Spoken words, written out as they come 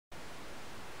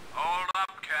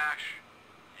Cash,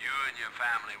 you and your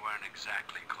family weren't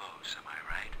exactly close, am I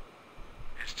right?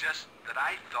 It's just that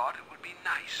I thought it would be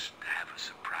nice to have a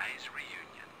surprise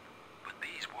reunion. But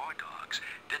these war dogs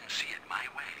didn't see it my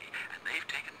way, and they've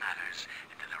taken matters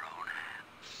into their own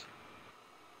hands.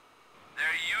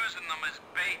 They're using them as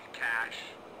bait, Cash.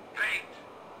 Bait.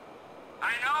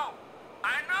 I know.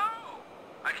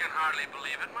 I can hardly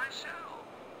believe it myself.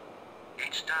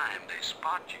 Each time they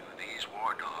spot you, these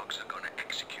war dogs are going to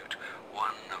execute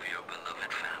one of your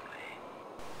beloved family.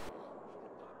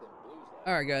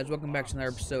 Alright guys, welcome back to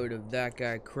another episode of That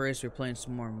Guy Chris. We're playing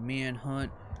some more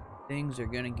Manhunt. Things are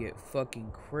gonna get fucking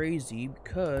crazy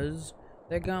because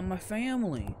they got my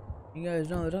family. You guys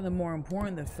know there's nothing more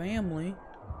important than family.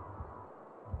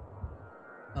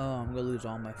 Oh, I'm gonna lose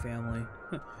all my family.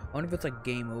 I wonder if it's like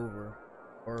game over,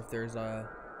 or if there's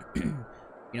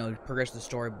you know, progress the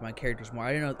story, but my character's more.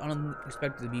 I don't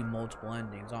expect it to be multiple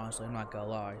endings. Honestly, I'm not gonna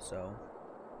lie. So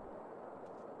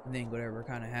I think whatever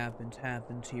kind of happens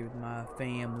here with my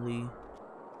family.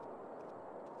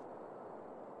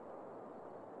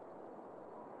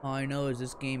 All I know is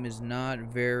this game is not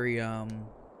very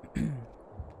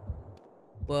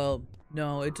well,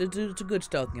 no, it's a good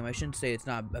stealth game. I shouldn't say it's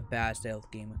not a bad stealth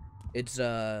game. It's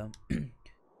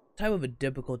type of a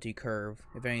difficulty curve,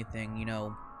 if anything. You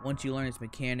know, once you learn its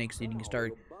mechanics, you can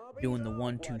start doing the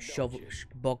 1-2 shovel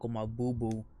buckle my boo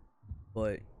boo.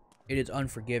 But it is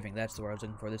unforgiving. That's the word I was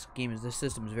looking for. This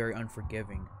system is very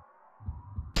unforgiving.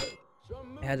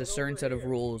 It has a certain set of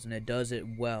rules and it does it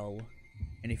well.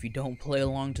 And if you don't play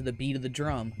along to the beat of the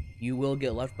drum, you will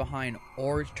get left behind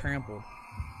or trampled.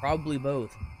 Probably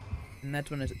both. And that's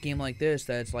when a game like this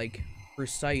that's like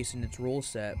precise in its rule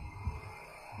set,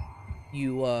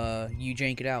 you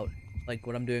jank it out. Like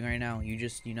what I'm doing right now. You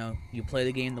just, you know, you play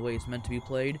the game the way it's meant to be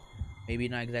played. Maybe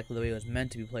not exactly the way it was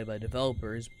meant to be played by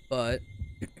developers, but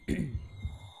you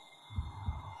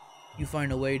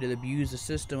find a way to abuse the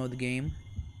system of the game,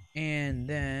 and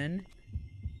then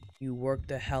you work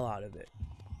the hell out of it.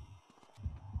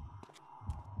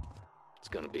 It's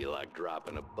gonna be like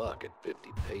dropping a buck at 50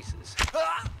 paces.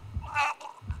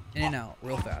 In and out,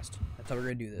 real fast. That's how we're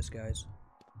gonna do this, guys.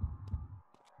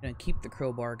 I'm gonna keep the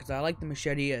crowbar, because I like the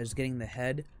machete as getting the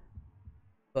head.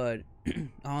 But,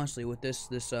 honestly, with this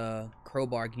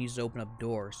crowbar, I can use it to open up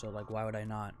doors, so, like, why would I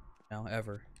not? No,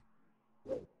 ever.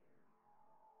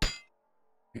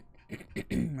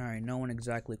 Alright, no one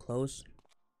exactly close.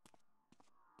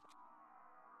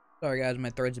 Sorry guys, my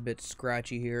throat's a bit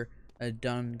scratchy here.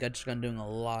 Just got doing a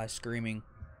lot of screaming.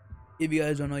 If you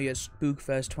guys don't know yet,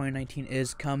 Spookfest 2019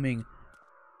 is coming.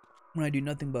 When I do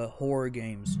nothing but horror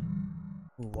games.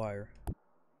 Ooh, wire.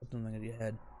 Put something at your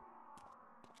head.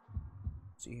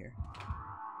 Let's see here.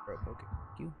 Rope, okay,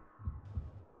 thank you.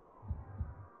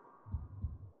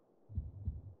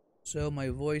 So my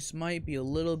voice might be a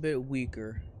little bit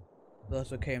weaker. But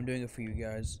that's okay, I'm doing it for you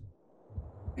guys.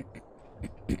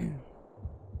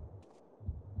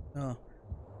 Oh,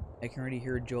 I can already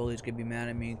hear Jolie's gonna be mad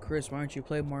at me. Chris, why don't you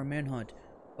play more Manhunt?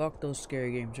 Fuck those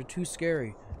scary games, they're too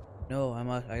scary. No, I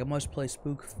must play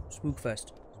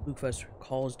Spookfest. Spookfest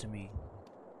calls to me.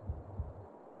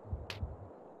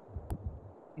 I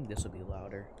think this will be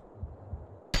louder.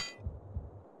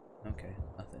 Okay,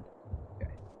 nothing.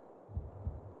 Okay.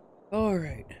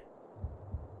 Alright.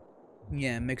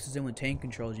 Yeah, it mixes in with tank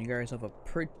controls. You guys have a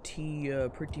pretty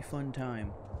fun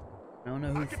time. I don't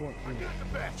know who for.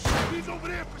 He's over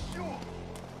there for sure.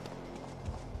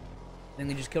 Then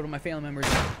they just killed one of my family members.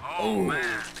 Oh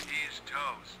man, he's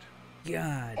toast.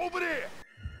 God. Over there.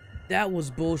 That was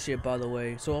bullshit, by the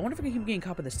way. So I wonder if I can keep getting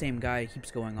caught by the same guy who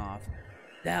keeps going off.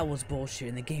 That was bullshit,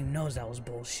 and the game knows that was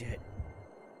bullshit.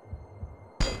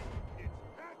 It's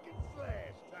hack and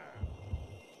slash time.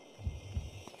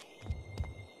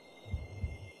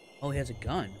 Oh, he has a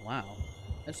gun. Wow.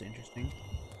 That's interesting.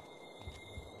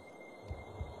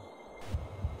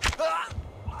 I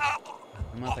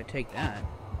don't know if I take that.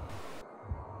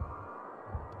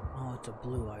 Oh, it's a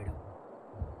blue item.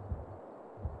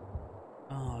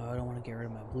 Oh, I don't want to get rid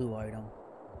of my blue item.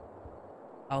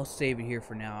 I'll save it here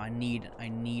for now. I need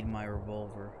my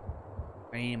revolver.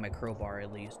 I need my crowbar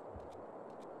at least.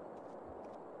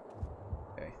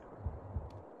 Okay.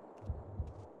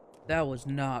 That was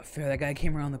not fair. That guy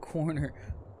came around the corner.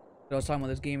 I was talking about,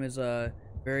 this game is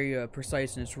very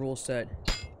precise in its rule set.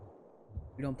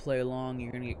 If you don't play along,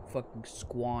 you're gonna get fucking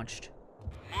squanched.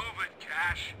 Move it,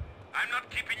 Cash. I'm not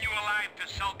keeping you alive to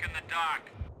sulk in the dark.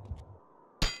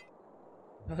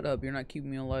 Shut up, you're not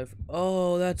keeping me alive.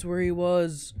 Oh, that's where he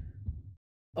was.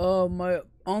 Oh, my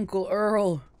Uncle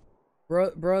Earl.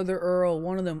 Brother Earl,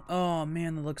 one of them. Oh,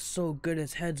 man, that looks so good.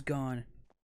 His head's gone.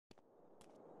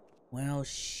 Well,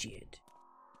 shit.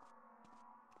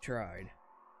 Tried.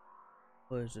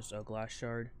 What is this? A glass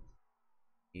shard?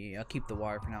 Yeah, I'll keep the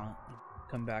wire for now.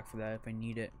 Come back for that if I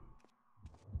need it.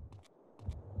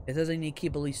 It says I need to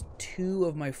keep at least 2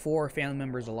 of my 4 family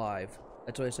members alive.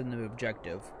 That's what I said in the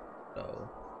objective. So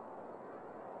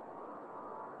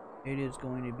it is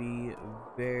going to be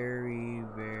very,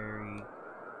 very.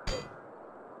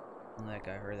 That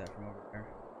guy heard that from over there.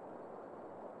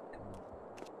 Come on.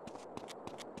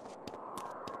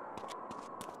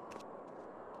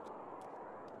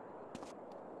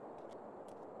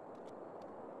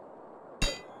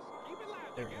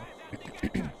 There we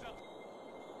go.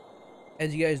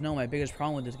 As you guys know, my biggest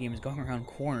problem with this game is going around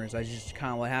corners. I just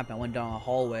kind of what happened. I went down a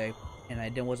hallway and I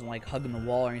wasn't like hugging the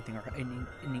wall or anything or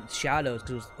any shadows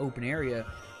because it was open area.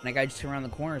 And that guy just turned around the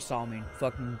corner, saw me, and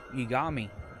fucking, you got me,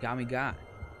 got.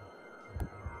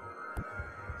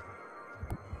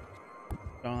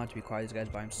 I don't have to be quiet. This guy's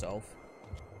by himself.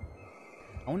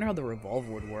 I wonder how the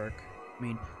revolver would work. I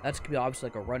mean, that's could be obviously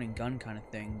like a running gun kind of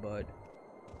thing, but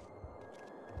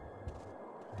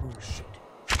oh shit.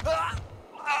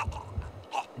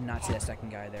 Did not see that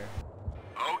second guy there.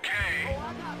 Okay.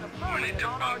 We need to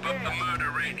bump up the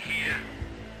murder rate here.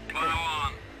 Plow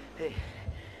on. Hey.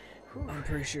 I'm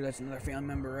pretty sure that's another family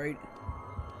member, right?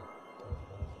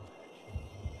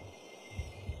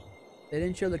 They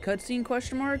didn't show the cutscene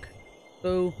question mark?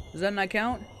 So, does that not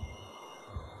count?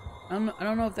 I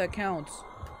don't know if that counts.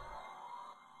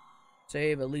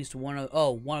 Save at least one of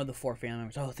the 4 family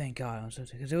members. Oh, thank God. I'm so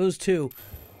sick. Because it was 2.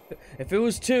 If it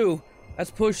was 2, that's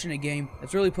pushing a game.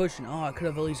 That's really pushing. Oh, I could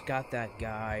have at least got that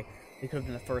guy. They could have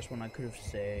been the first one I could have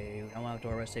saved. I went out to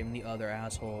worry about saving the other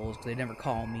assholes because they never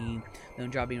call me. They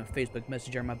don't drop me a Facebook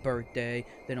message on my birthday.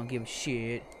 They don't give a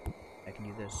shit. I can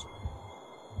do this.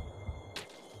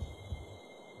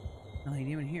 No, he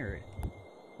didn't even hear it.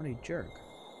 What a jerk.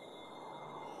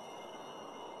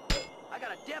 I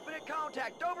got a definite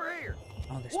contact over here.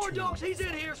 Oh, there's War 2. Dogs, he's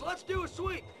in here, so let's do a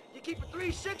sweep. You keep a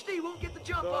 360, you won't get the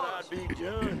jump on Thought us. I'd be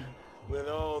done with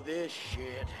all this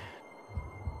shit.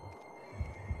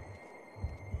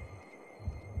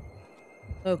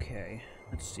 Okay,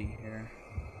 let's see here.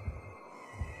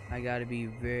 I gotta be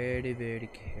very, very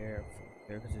careful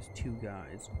here because there's 2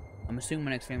 guys. I'm assuming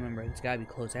my next family member has gotta be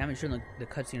close. I haven't shown the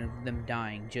cutscene of them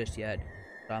dying just yet,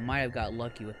 so I might have got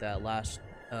lucky with that last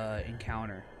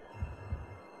encounter.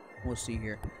 We'll see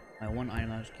here. My one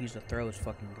item I was used to throw is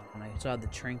fucking gone. I saw the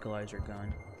tranquilizer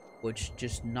gun, which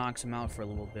just knocks them out for a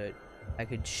little bit. I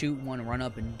could shoot one, run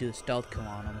up, and do a stealth kill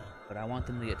on them, but I want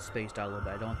them to get spaced out a little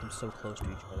bit. I don't want them so close to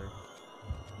each other.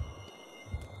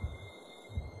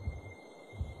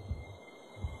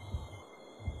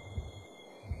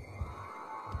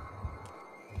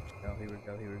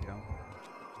 Here we go.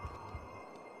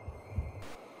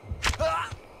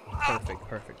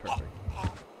 Perfect.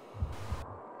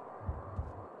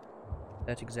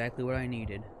 That's exactly what I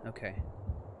needed. Okay.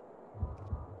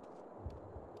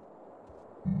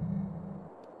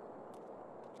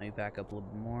 Let me back up a little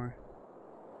bit more.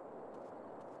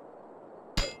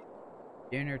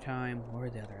 Dinner time.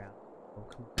 Where's the other app? Oh,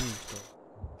 come on.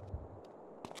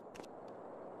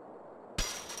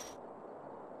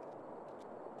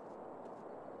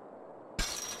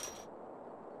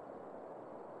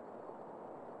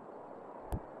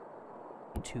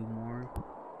 Two more.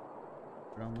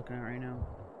 What I'm looking at right now.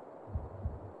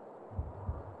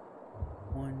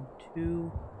 1,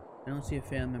 2. I don't see a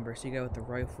family member. I see a guy with the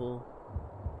rifle.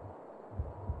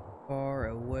 Far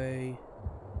away.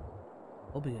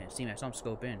 Hope he can't see me. I saw him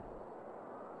scope in.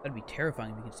 That'd be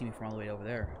terrifying if he could see me from all the way over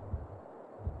there.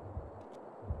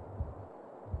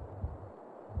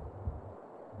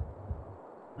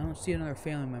 I don't see another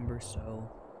family member, so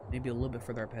maybe a little bit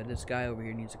further up ahead. This guy over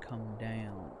here needs to come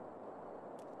down.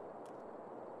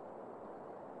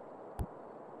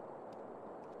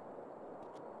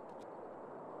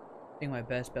 I think my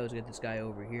best bet was to get this guy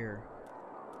over here.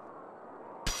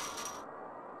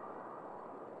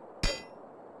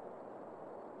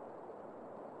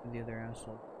 The other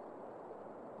asshole.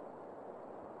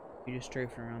 You just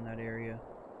strafing around that area.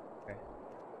 Okay.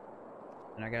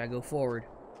 And I gotta go forward.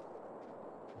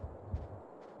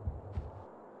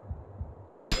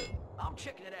 I'm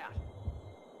checking it out.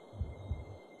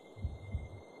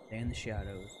 Stay in the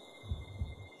shadows.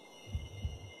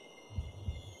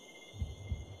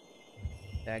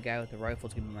 That guy with the rifle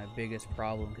is gonna be my biggest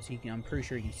problem because I'm pretty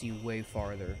sure he can see way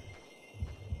farther.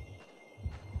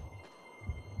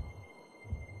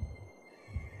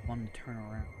 I want him to turn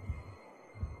around.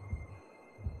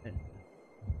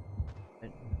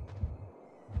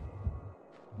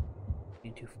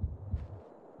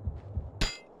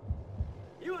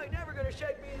 You ain't never gonna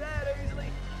shake me that easily.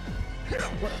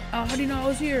 What? Oh, how do you know I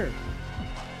was here?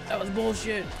 That was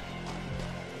bullshit.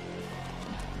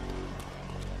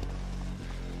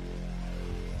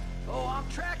 Oh, I'm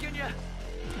tracking you.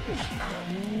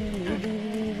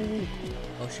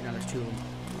 Oh shit, now there's two of them.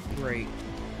 Great.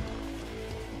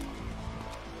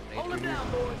 Hold him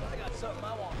down, boys. I got something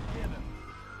I want to give him.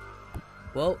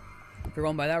 Well, if you're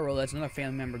going by that rule, that's another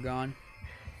family member gone.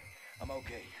 I'm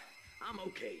okay. I'm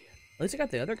okay. At least I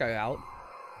got the other guy out.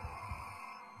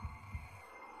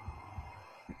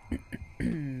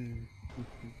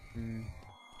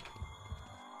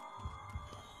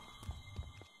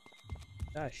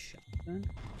 That a shotgun?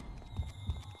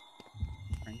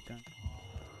 Frank gun.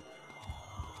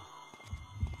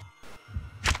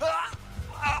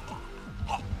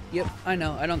 Yep, I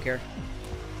know. I don't care.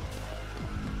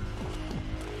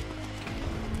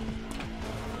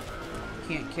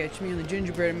 Can't catch me on the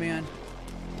gingerbread man.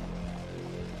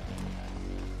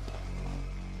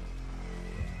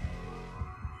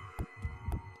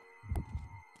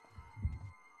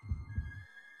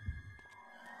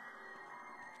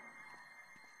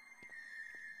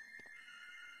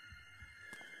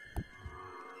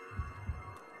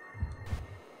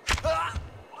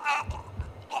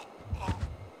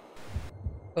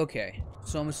 Okay,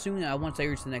 so I'm assuming that once I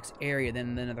reach the next area,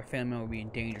 then another family member will be in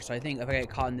danger. So I think if I got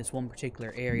caught in this one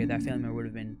particular area, that family member would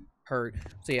have been hurt.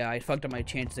 So yeah, I fucked up my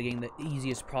chances of getting the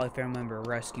easiest probably family member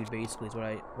rescued. Basically, is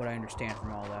what I understand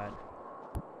from all that.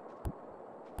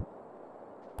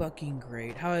 Fucking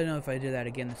great. How do I know if I did that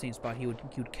again in the same spot, he would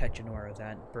catch it where I was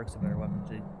at. Burke's a better weapon,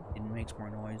 so it makes more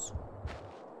noise.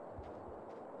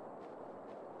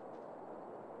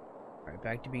 All right,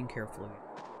 back to being careful again.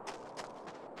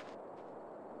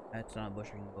 That's not a bush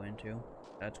I can go into.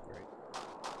 That's great.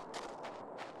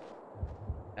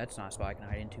 That's not a spot I can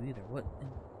hide into either. What in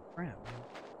the crap, man?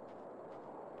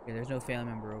 Okay, there's no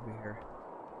family member over here.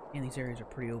 Man, these areas are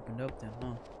pretty opened up then,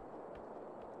 huh?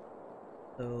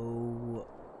 So,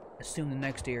 assume the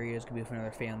next area is going to be with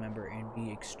another family member and be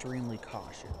extremely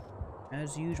cautious.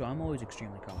 As usual, I'm always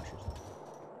extremely cautious.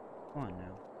 Come on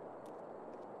now.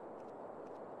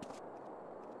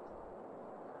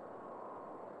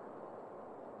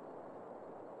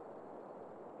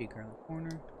 Peek around the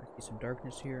corner. I see some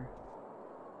darkness here.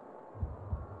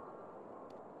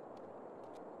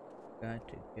 Got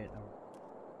to get over.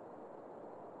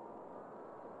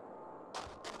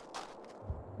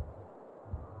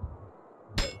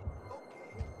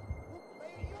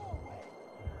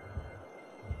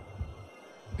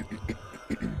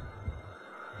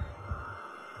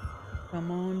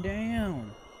 Come on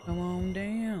down. Come on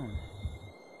down.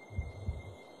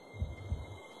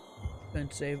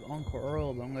 Couldn't save Uncle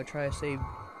Earl, but I'm gonna try to save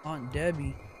Aunt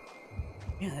Debbie.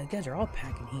 Yeah, these guys are all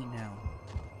packing heat now.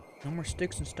 No more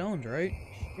sticks and stones, right?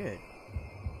 Shit.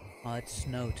 Oh, it's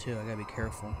snow too. I gotta be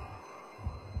careful.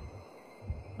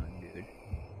 Not good.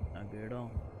 Not good at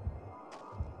all.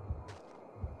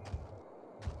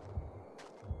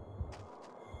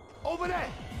 Over there.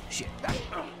 Shit.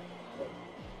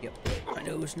 Yep. I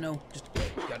know it was snow. Just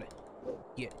gotta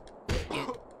get.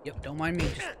 Yep. Don't mind me.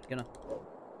 Just gonna.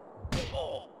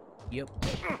 Yep.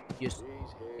 Just.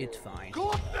 It's fine.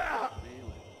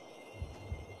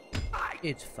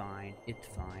 It's fine. It's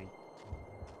fine.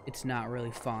 It's not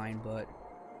really fine, but.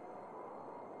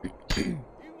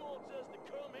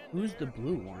 Who's the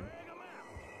blue one?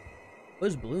 What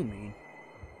does blue mean?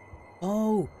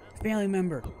 Oh, family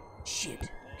member. Shit.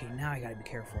 Okay, now I gotta be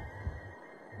careful.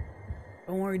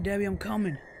 Don't worry, Debbie, I'm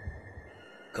coming.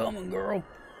 Coming, girl.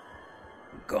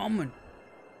 I'm coming.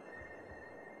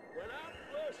 When I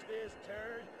flush this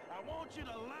turd, I want you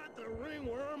to light the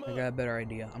ringworm I up. got a better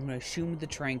idea. I'm gonna shoot him with the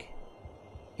trank,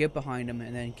 get behind him,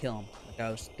 and then kill him. Like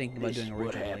I was thinking about This doing is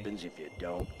what originally. happens if you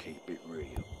don't keep it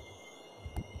real.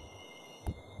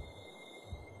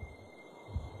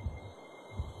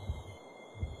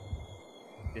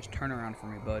 Just turn around for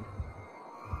me, bud.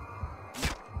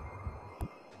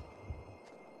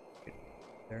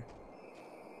 There.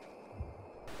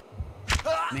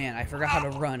 Man, I forgot how to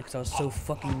run because I was so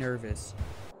fucking nervous.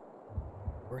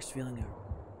 Worst feeling ever.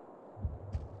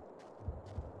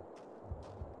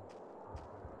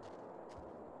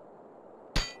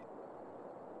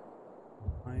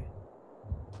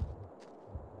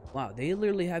 Wow, they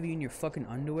literally have you in your fucking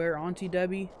underwear, Auntie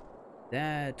Debbie?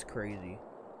 That's crazy.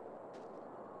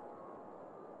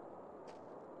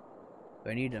 Do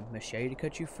I need a machete to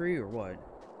cut you free, or what?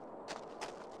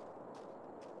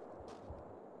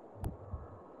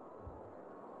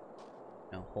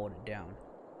 No, hold it down.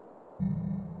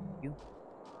 You.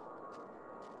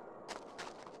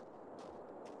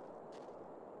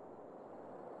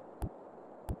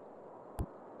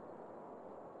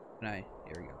 There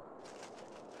we go.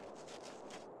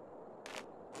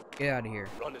 Get out of here.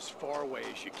 Run as far away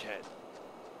as you can.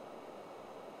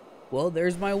 Well,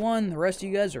 there's my one. The rest of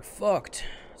you guys are fucked.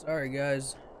 Sorry,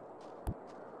 guys.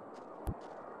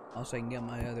 Also, I can get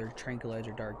my other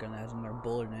tranquilizer dart gun that has another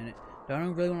bullet in it. I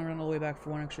don't really want to run all the way back for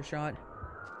one extra shot.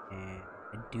 And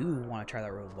I do want to try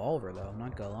that revolver, though. I'm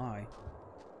not gonna lie.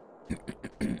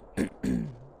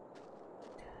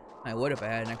 I would if I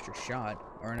had an extra shot.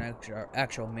 Or an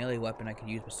actual melee weapon I could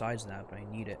use besides that, but I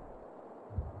need it.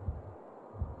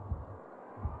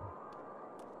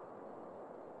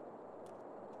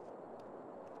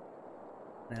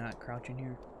 Can I not crouch in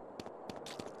here?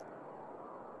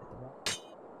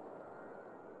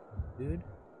 Good.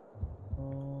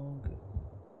 Oh, good.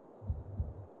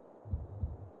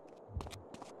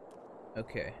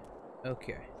 Okay.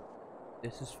 Okay.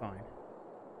 This is fine.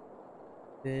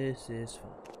 This is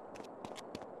fine.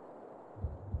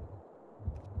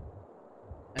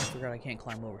 I forgot I can't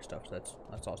climb over stuff, so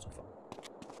that's also fun.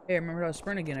 Hey, remember how to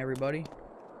sprint again, everybody.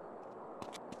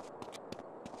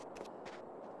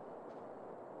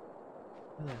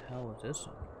 Who the hell was this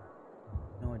one?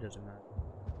 No, it doesn't matter.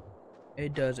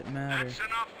 It doesn't matter. That's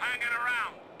enough hanging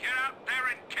around. Get out there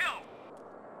and kill.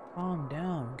 Calm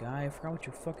down, guy. I forgot what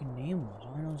your fucking name was.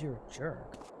 All I know is you're a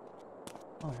jerk.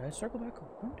 Oh, did I circle back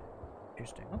around?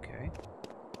 Interesting. Okay.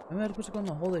 Maybe I was supposed to go in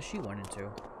the hole that she went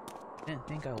into. Didn't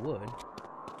think I would.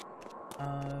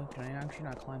 Can I actually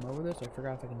not climb over this? I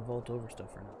forgot if I can vault over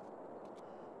stuff or not.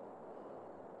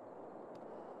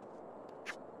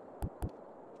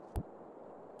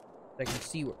 I can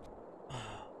see where.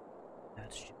 Oh,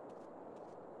 that's shit.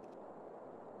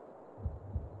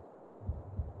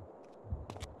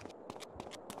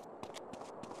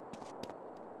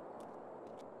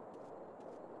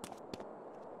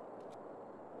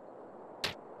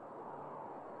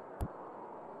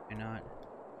 Why not?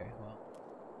 Okay, well.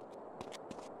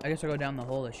 I guess I'll go down the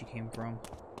hole that she came from.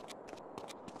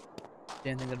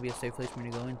 Didn't think that'd be a safe place for me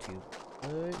to go into.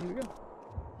 But here we go.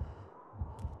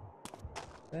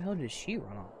 Where the hell did she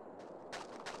run off?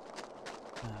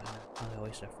 I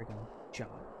wasted a freaking shot.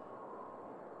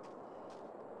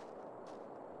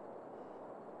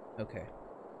 Okay.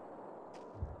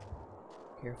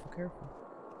 Careful, careful.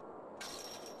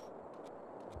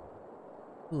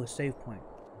 Ooh, a save point.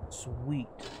 Sweet.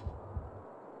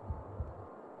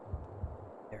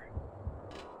 There.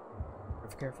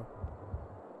 Careful, careful.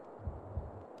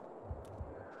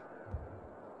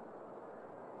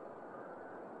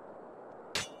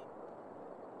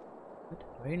 What?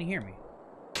 Why didn't you hear me?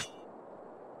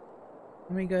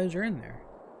 How many guys are in there?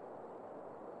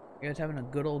 You guys having a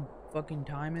good old fucking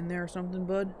time in there or something,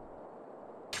 bud?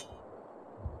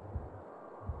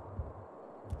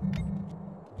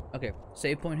 Okay,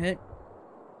 save point hit.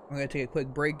 We're gonna take a quick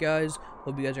break, guys.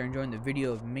 Hope you guys are enjoying the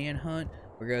video of Manhunt.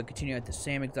 We're gonna continue at the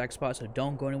same exact spot, so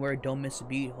don't go anywhere, don't miss a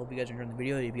beat. Hope you guys are enjoying the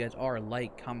video. If you guys are,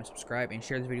 like, comment, subscribe, and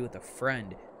share this video with a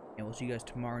friend. And we'll see you guys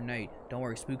tomorrow night. Don't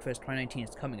worry, Spookfest 2019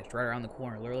 is coming. It's right around the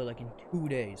corner, literally like in 2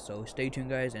 days. So stay tuned,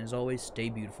 guys, and as always, stay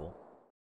beautiful.